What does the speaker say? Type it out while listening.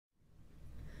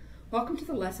Welcome to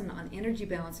the lesson on energy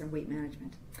balance and weight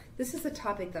management. This is a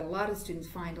topic that a lot of students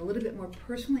find a little bit more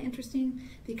personally interesting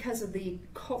because of the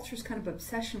culture's kind of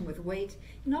obsession with weight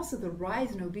and also the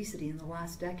rise in obesity in the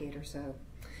last decade or so.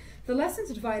 The lesson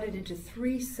is divided into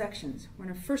three sections. We're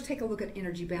going to first take a look at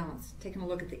energy balance, taking a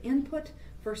look at the input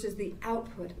versus the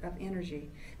output of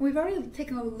energy. And we've already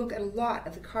taken a look at a lot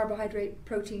of the carbohydrate,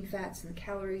 protein, fats, and the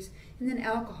calories, and then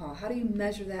alcohol. How do you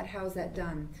measure that? How is that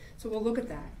done? So we'll look at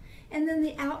that. And then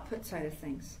the output side of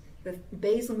things, the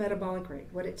basal metabolic rate,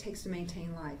 what it takes to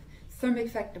maintain life. Thermic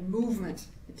effect of movement,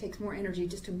 it takes more energy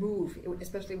just to move,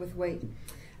 especially with weight.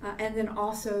 And then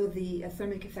also the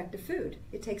thermic effect of food.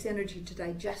 It takes energy to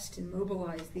digest and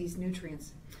mobilize these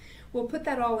nutrients. We'll put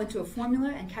that all into a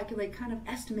formula and calculate, kind of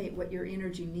estimate what your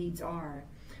energy needs are.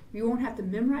 You won't have to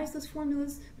memorize those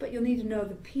formulas, but you'll need to know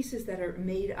the pieces that are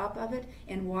made up of it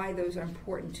and why those are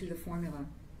important to the formula.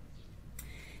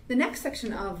 The next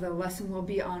section of the lesson will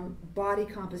be on body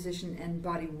composition and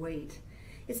body weight.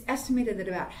 It's estimated that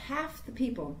about half the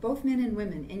people, both men and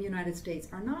women in the United States,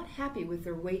 are not happy with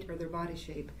their weight or their body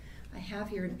shape. I have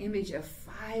here an image of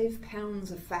 5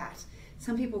 pounds of fat.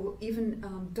 Some people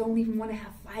even don't even want to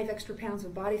have 5 extra pounds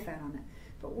of body fat on it.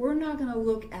 But we're not going to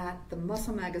look at the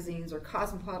muscle magazines or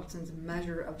Cosmopolitan's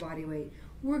measure of body weight.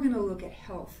 We're going to look at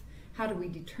health. How do we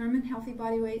determine healthy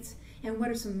body weights? And what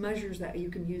are some measures that you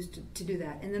can use to do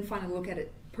that? And then finally look at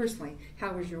it personally.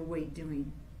 How is your weight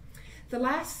doing? The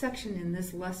last section in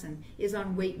this lesson is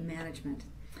on weight management.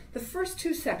 The first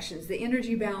two sections, the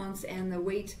energy balance and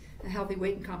the healthy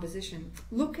weight and composition,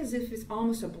 look as if it's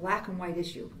almost a black and white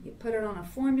issue. You put it on a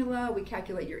formula, we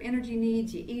calculate your energy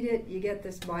needs, you eat it, you get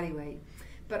this body weight.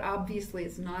 But obviously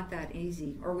it's not that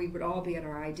easy, or we would all be at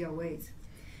our ideal weights.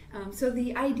 So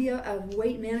the idea of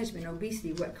weight management,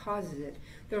 obesity, what causes it,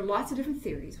 there are lots of different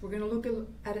theories. We're going to look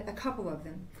at a couple of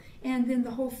them. And then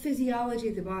the whole physiology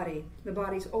of the body. The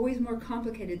body's always more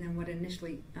complicated than what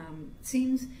initially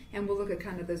seems, and we'll look at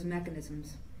kind of those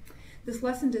mechanisms. This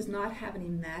lesson does not have any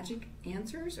magic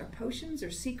answers or potions or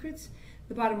secrets.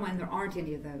 The bottom line, there aren't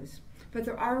any of those. But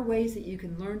there are ways that you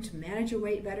can learn to manage your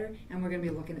weight better, and we're going to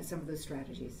be looking at some of those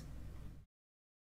strategies.